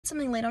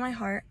Something laid on my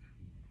heart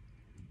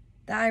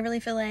that I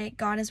really feel like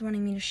God is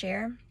wanting me to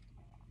share.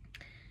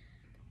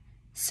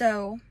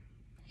 So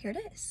here it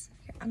is.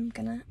 I'm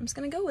just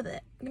gonna go with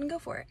it. I'm gonna go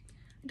for it.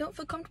 I don't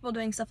feel comfortable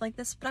doing stuff like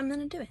this, but I'm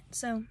gonna do it.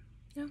 So,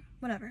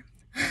 whatever.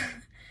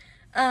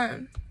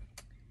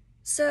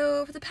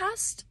 So for the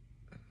past,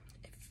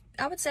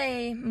 I would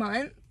say,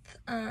 month,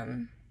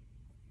 I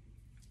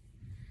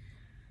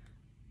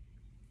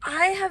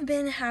have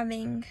been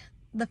having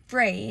the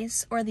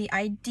phrase or the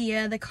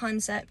idea, the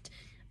concept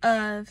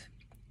of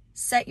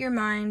set your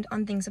mind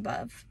on things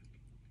above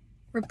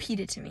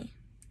repeated to me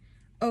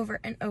over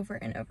and over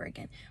and over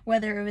again,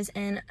 whether it was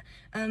in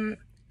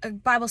a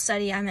Bible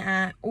study I'm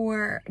at,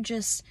 or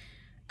just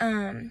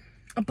a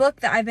book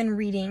that I've been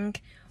reading,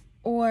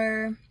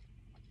 or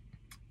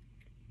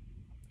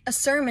a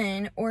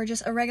sermon, or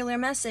just a regular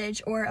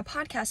message, or a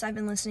podcast I've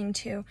been listening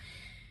to.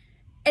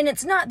 And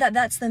it's not that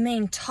that's the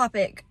main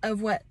topic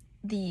of what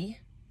the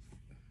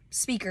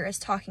speaker is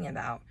talking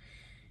about.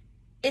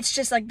 It's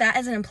just like that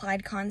is an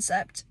implied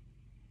concept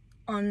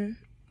on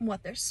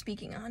what they're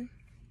speaking on.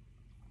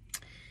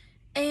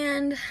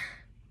 And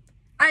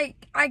I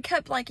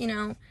kept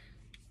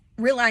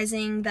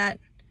realizing that,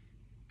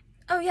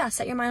 oh yeah,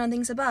 set your mind on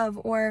things above,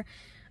 or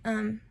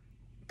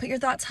put your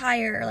thoughts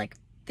higher, like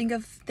think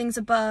of things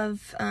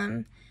above,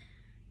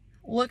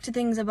 look to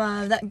things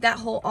above,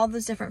 all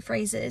those different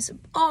phrases,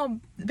 all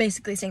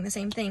basically saying the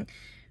same thing,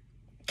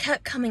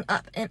 kept coming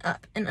up and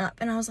up and up.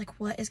 And I was like,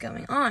 what is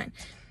going on?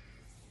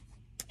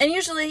 And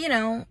usually,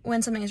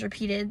 when something is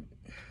repeated,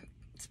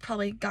 it's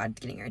probably God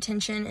getting your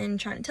attention and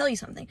trying to tell you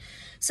something.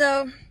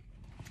 So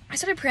I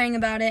started praying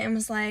about it and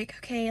was like,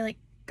 okay, like,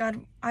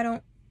 God, I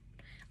don't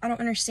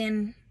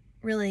understand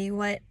really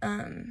what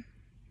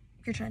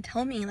you're trying to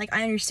tell me. Like,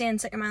 I understand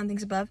set your mind on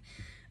things above.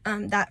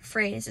 That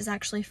phrase is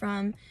actually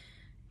from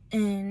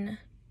in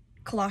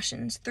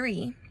Colossians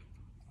 3.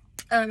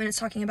 And it's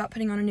talking about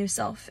putting on a new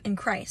self in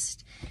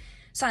Christ.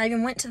 So I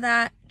even went to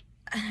that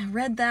and I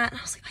read that and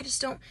I was like,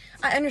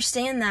 I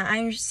understand that. I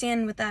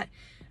understand what that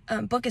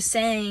book is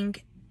saying,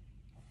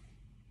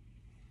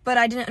 but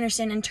I didn't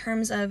understand in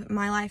terms of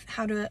my life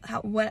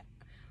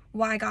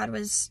why God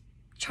was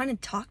trying to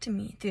talk to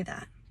me through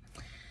that.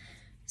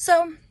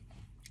 So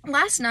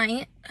last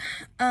night,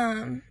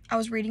 I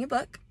was reading a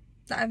book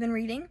that I've been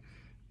reading,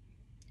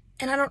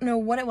 and I don't know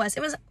what it was.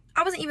 I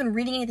wasn't even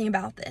reading anything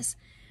about this.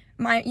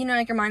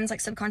 Your mind's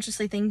like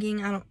subconsciously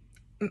thinking.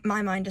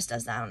 My mind just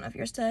does that. I don't know if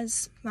yours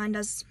does. Mine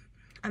does.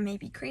 I may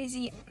be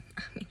crazy.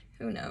 I mean,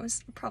 who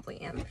knows? I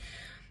probably am.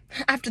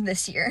 After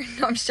this year.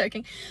 No, I'm just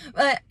joking.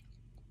 But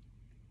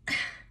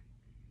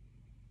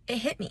it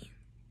hit me.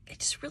 It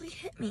just really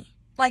hit me.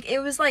 Like, it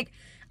was like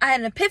I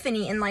had an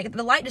epiphany, and like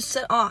the light just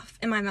set off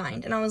in my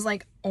mind, and I was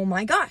like, oh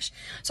my gosh.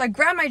 So I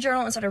grabbed my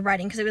journal and started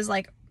writing, because it was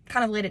like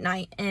kind of late at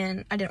night,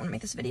 and I didn't want to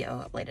make this video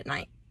up late at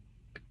night.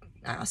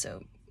 I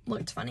also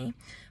looked funny,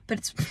 but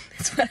it's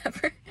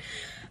whatever.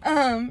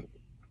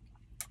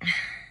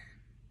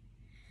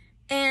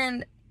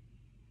 And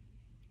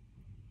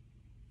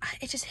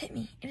it just hit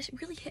me. It just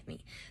really hit me.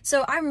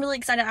 So I'm really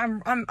excited.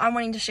 I'm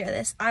wanting to share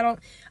this. I don't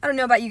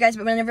know about you guys,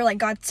 but whenever like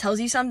God tells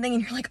you something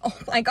and you're like, oh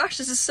my gosh,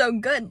 this is so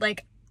good.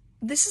 Like,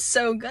 this is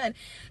so good.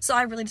 So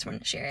I really just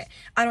wanted to share it.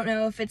 I don't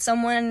know if it's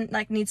someone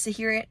like needs to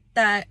hear it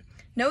that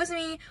knows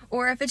me,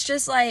 or if it's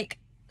just like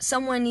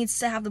someone needs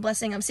to have the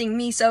blessing of seeing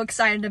me so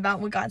excited about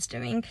what God's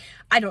doing.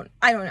 I don't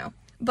know,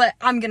 but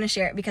I'm going to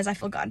share it because I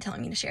feel God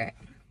telling me to share it.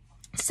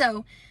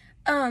 So,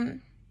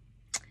 in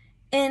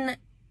 1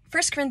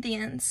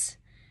 Corinthians,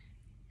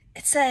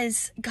 it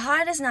says,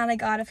 God is not a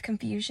God of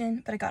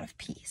confusion, but a God of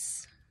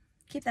peace.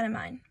 Keep that in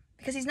mind,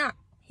 because he's not.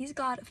 He's a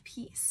God of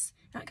peace,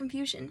 not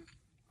confusion.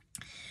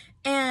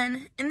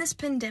 And in this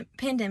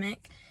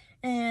pandemic,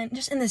 and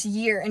just in this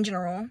year in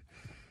general,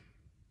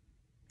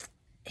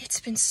 it's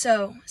been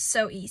so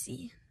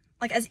easy.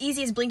 Like, as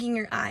easy as blinking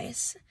your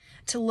eyes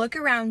to look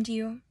around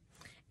you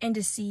and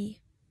to see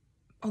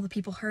all the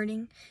people hurting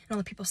and all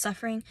the people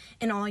suffering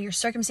and all your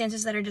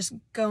circumstances that are just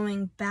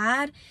going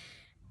bad.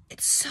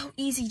 It's so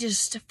easy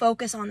just to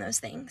focus on those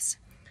things.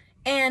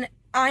 And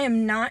I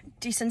am not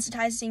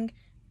desensitizing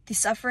the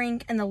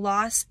suffering and the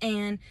loss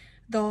and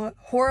the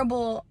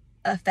horrible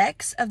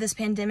effects of this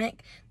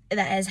pandemic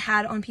that has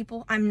had on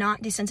people. I'm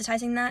not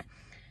desensitizing that.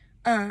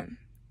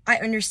 I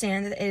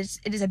understand that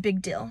it is a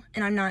big deal,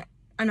 and I'm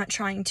not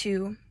trying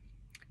to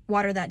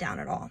water that down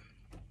at all.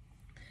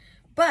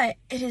 But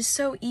it is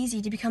so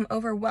easy to become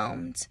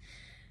overwhelmed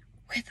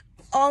with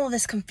all of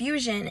this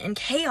confusion and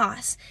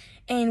chaos,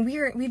 and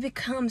we've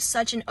become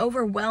such an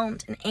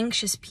overwhelmed and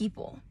anxious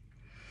people.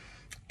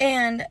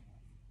 And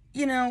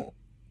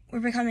we're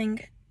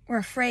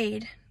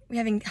afraid, we're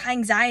having high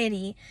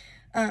anxiety,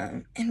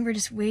 and we're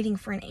just waiting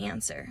for an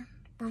answer.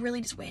 We're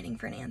really just waiting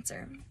for an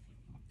answer.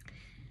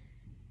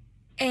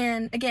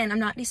 And again, I'm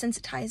not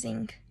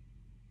desensitizing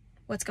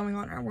what's going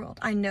on in our world.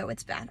 I know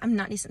it's bad. I'm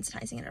not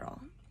desensitizing it at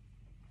all.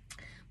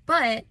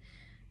 But,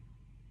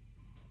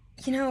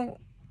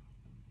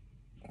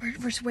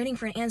 we're just waiting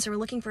for an answer. We're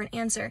looking for an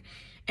answer.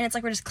 And it's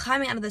like we're just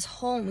climbing out of this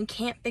hole and we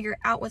can't figure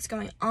out what's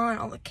going on,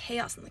 all the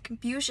chaos and the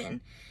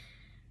confusion.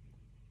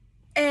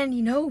 And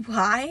you know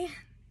why?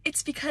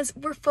 It's because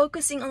we're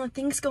focusing on the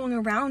things going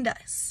around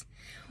us.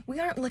 We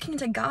aren't looking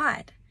to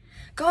God.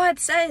 God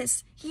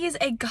says he is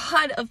a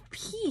God of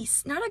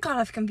peace, not a God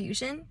of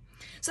confusion.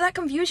 So that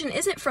confusion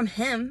isn't from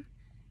him.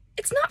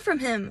 It's not from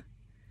him.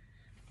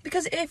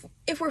 Because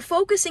if we're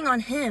focusing on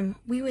him,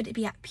 we would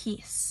be at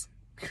peace.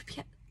 We would be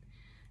at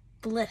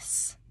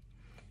bliss.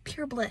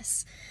 Pure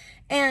bliss.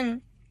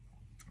 And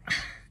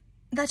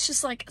that's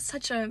just like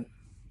it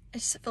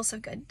just feels so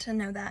good to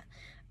know that.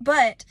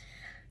 But,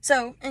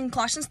 so in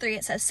Colossians 3,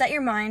 it says, set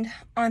your mind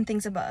on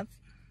things above.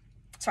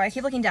 Sorry, I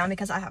keep looking down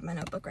because I have my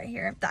notebook right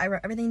here that I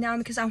wrote everything down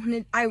because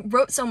I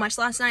wrote so much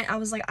last night. I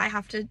was like, I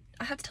have to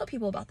tell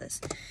people about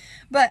this.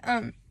 But,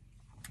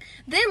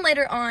 then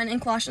later on in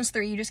Colossians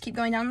 3, you just keep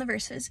going down the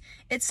verses.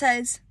 It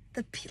says,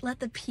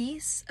 let the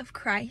peace of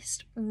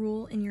Christ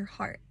rule in your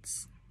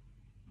hearts.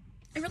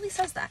 It really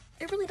says that.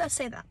 It really does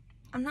say that.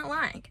 I'm not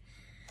lying.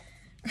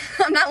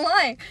 I'm not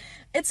lying.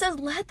 It says,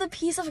 let the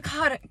peace of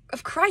God,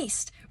 of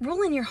Christ,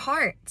 rule in your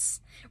hearts.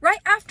 Right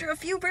after a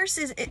few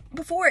verses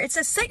before, it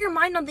says, set your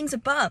mind on things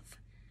above.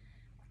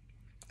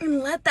 And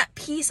let that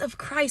peace of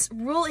Christ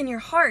rule in your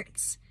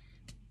hearts.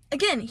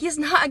 Again, he is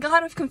not a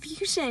God of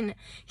confusion.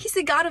 He's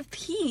a God of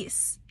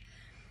peace.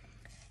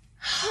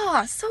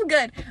 Ah, so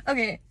good.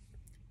 Okay.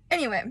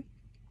 Anyway,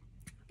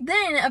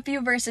 then a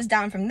few verses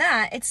down from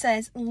that, it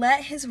says,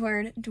 let his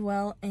word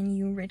dwell in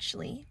you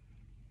richly.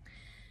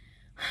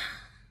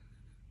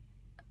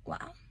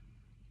 Wow.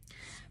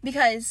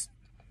 Because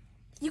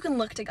you can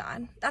look to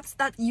God.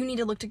 You need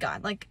to look to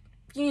God. Like,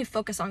 you need to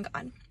focus on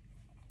God.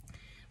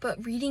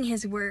 But reading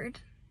his word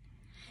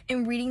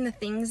and reading the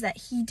things that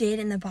he did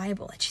in the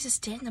Bible, that Jesus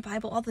did in the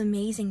Bible, all the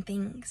amazing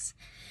things,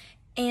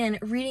 and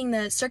reading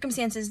the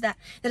circumstances that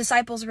the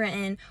disciples were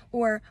in,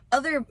 or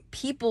other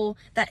people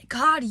that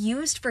God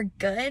used for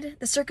good,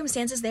 the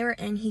circumstances they were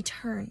in, he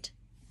turned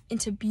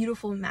into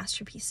beautiful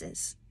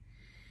masterpieces.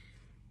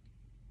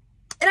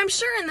 And I'm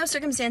sure in those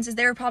circumstances,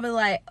 they were probably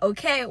like,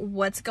 okay,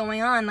 what's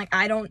going on? Like,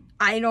 I don't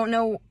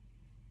know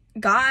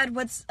God,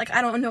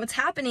 I don't know what's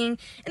happening.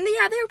 And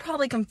yeah, they were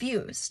probably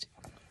confused.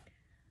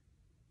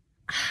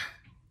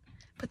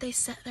 But they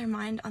set their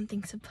mind on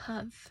things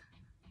above.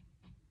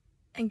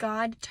 And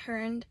God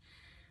turned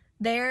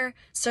their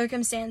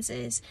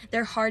circumstances,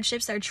 their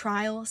hardships, their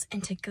trials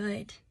into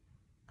good.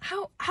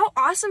 How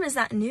awesome is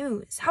that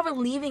news? How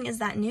relieving is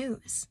that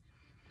news?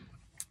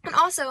 And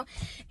also,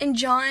 in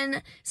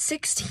John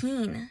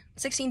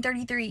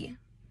 16:33,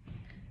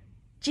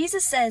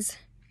 Jesus says,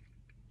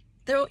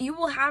 you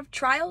will have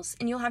trials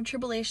and you'll have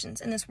tribulations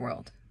in this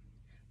world.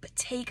 But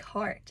take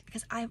heart,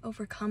 because I have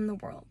overcome the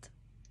world.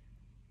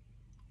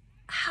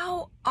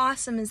 How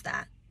awesome is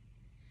that?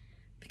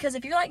 Because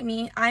if you're like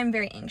me, I'm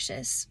very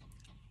anxious.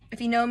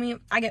 If you know me,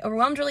 I get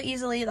overwhelmed really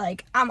easily.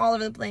 Like, I'm all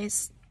over the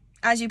place.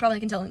 As you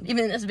probably can tell,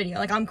 even in this video,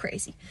 like, I'm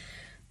crazy.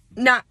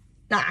 Not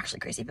actually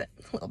crazy, but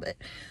a little bit.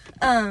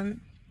 And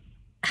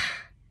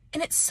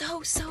it's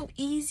so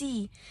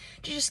easy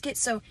to just get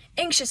so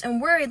anxious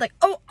and worried, like,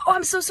 oh,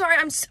 I'm so sorry,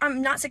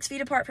 I'm not 6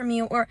 feet apart from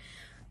you, or,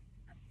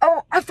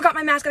 oh, I forgot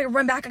my mask, I gotta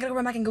run back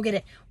and go get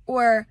it,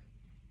 or,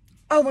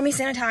 oh, let me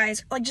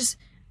sanitize, like,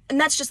 and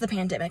that's just the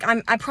pandemic.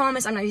 I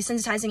promise I'm not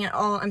desensitizing at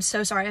all. I'm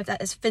so sorry if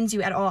that offends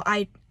you at all.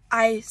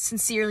 I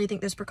sincerely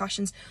think those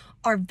precautions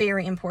are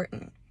very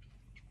important.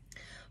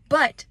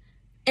 But,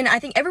 and I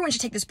think everyone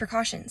should take those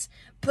precautions,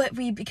 but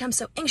we become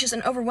so anxious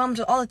and overwhelmed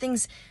with all the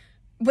things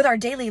with our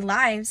daily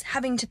lives,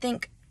 having to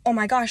think, oh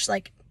my gosh,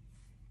 like,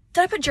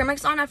 did I put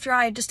Germ-X on after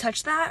I just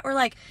touched that? Or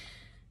like,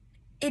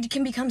 it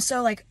can become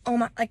so like, oh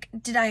my, like,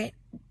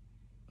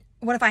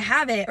 what if I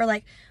have it? Or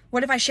like,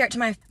 what if I share it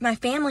to my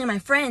family and my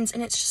friends?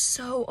 And it's just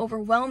so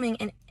overwhelming,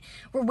 and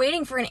we're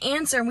waiting for an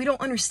answer and we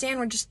don't understand.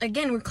 We're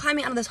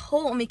climbing out of this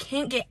hole and we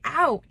can't get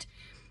out.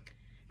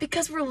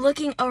 Because we're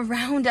looking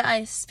around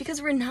us,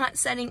 because we're not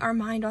setting our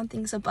mind on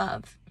things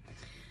above.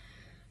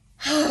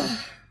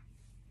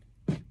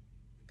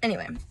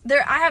 Anyway,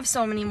 I have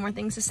so many more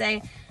things to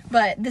say,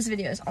 but this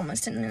video is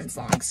almost 10 minutes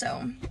long,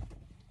 so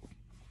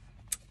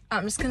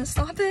I'm just gonna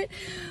stop it.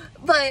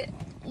 But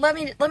let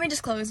me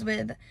just close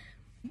with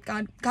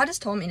God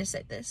just told me to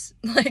say this.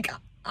 Like,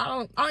 I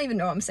don't even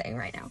know what I'm saying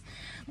right now.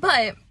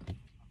 But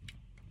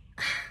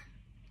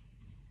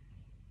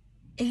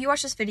if you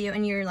watch this video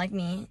and you're like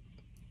me,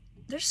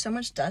 there's so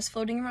much dust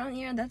floating around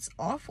here. That's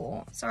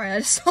awful. Sorry, I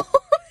just saw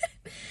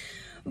it.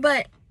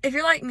 But if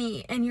you're like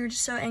me and you're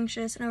just so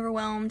anxious and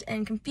overwhelmed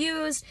and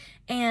confused,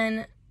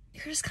 and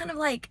you're just kind of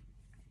like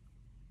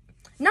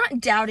not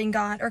doubting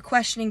God or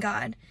questioning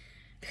God,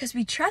 because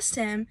we trust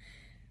him,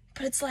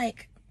 but it's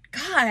like,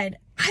 God,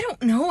 I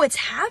don't know what's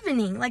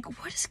happening. Like,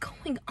 what is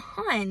going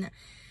on?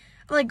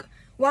 Like,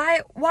 why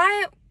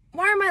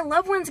are my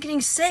loved ones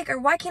getting sick? Or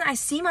why can't I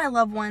see my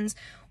loved ones?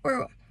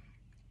 Or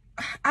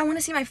I want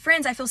to see my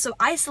friends. I feel so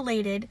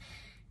isolated.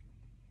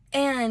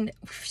 And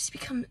we've just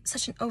become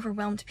such an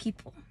overwhelmed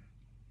people.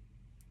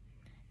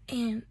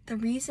 And the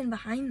reason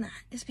behind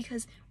that is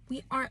because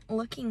we aren't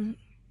looking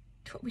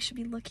to what we should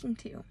be looking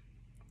to.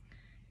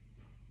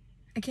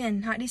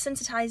 Again, not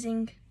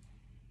desensitizing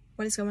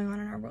what is going on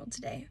in our world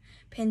today,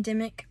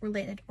 pandemic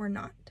related or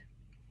not.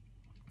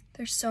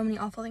 There's so many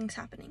awful things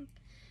happening.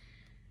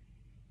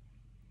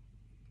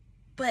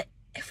 But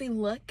if we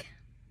look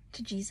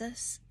to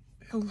Jesus,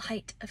 the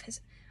light of his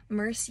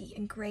mercy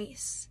and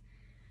grace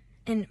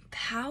and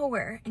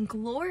power and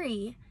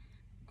glory,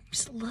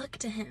 just look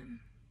to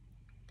him.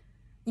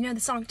 You know the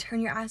song,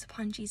 Turn Your Eyes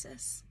Upon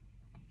Jesus.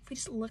 If we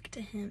just look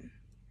to him.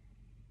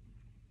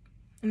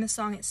 In the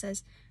song it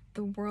says,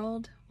 the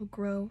world will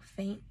grow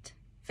faint,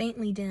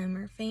 faintly dim,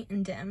 or faint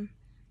and dim.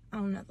 I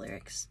don't know the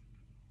lyrics.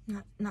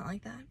 Not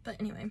like that. But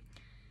anyway.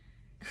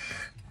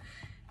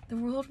 The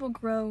world will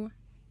grow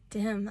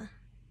dim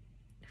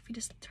if we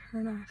just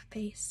turn our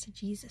face to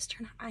Jesus,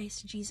 turn our eyes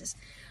to Jesus,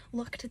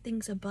 look to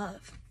things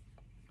above.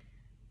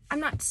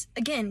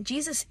 Again,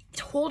 Jesus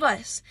told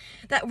us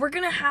that we're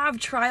going to have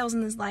trials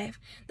in this life,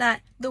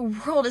 that the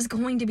world is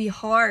going to be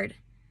hard.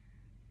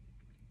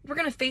 We're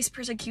going to face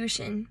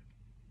persecution.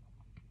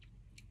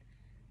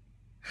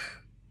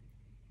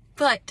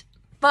 But,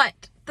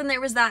 then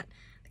there was that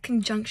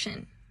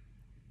conjunction.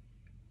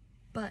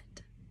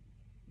 But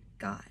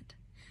God.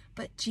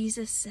 But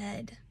Jesus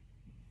said,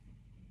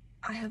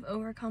 I have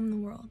overcome the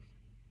world.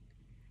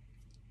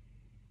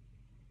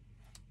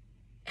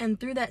 And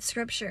through that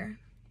scripture,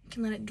 you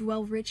can let it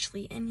dwell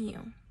richly in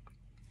you.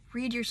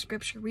 Read your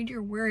scripture, read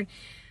your word,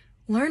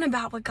 learn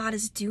about what God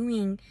is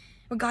doing,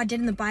 what God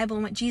did in the Bible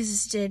and what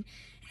Jesus did,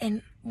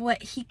 and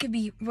what he could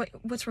be,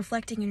 what's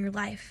reflecting in your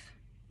life.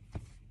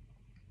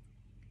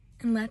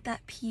 And let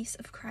that peace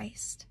of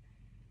Christ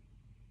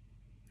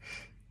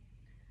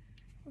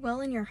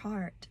dwell in your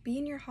heart, be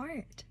in your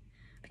heart.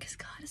 Because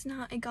God is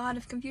not a God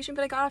of confusion,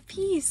 but a God of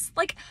peace.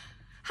 Like,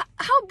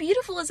 how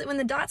beautiful is it when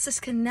the dots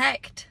just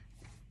connect?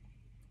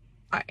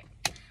 All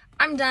right,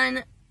 I'm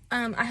done.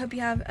 I hope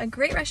you have a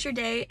great rest of your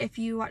day if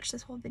you watch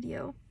this whole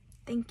video.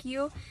 Thank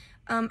you.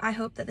 I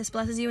hope that this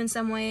blesses you in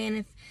some way, and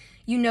if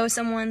you know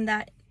someone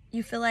that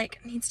you feel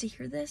like needs to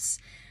hear this,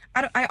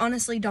 I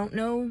honestly don't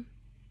know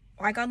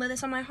why God laid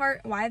this on my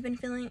heart, why I've been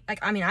feeling,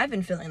 I've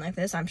been feeling like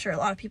this. I'm sure a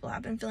lot of people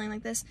have been feeling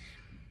like this.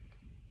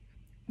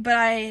 But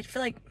I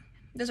feel like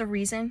there's a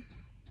reason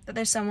that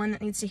there's someone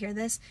that needs to hear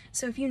this.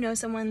 So if you know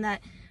someone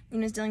that,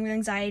 is dealing with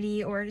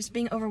anxiety or just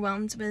being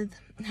overwhelmed with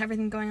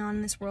everything going on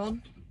in this world,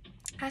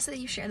 I ask that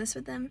you share this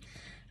with them.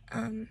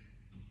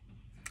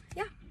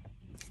 Yeah.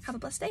 Have a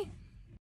blessed day.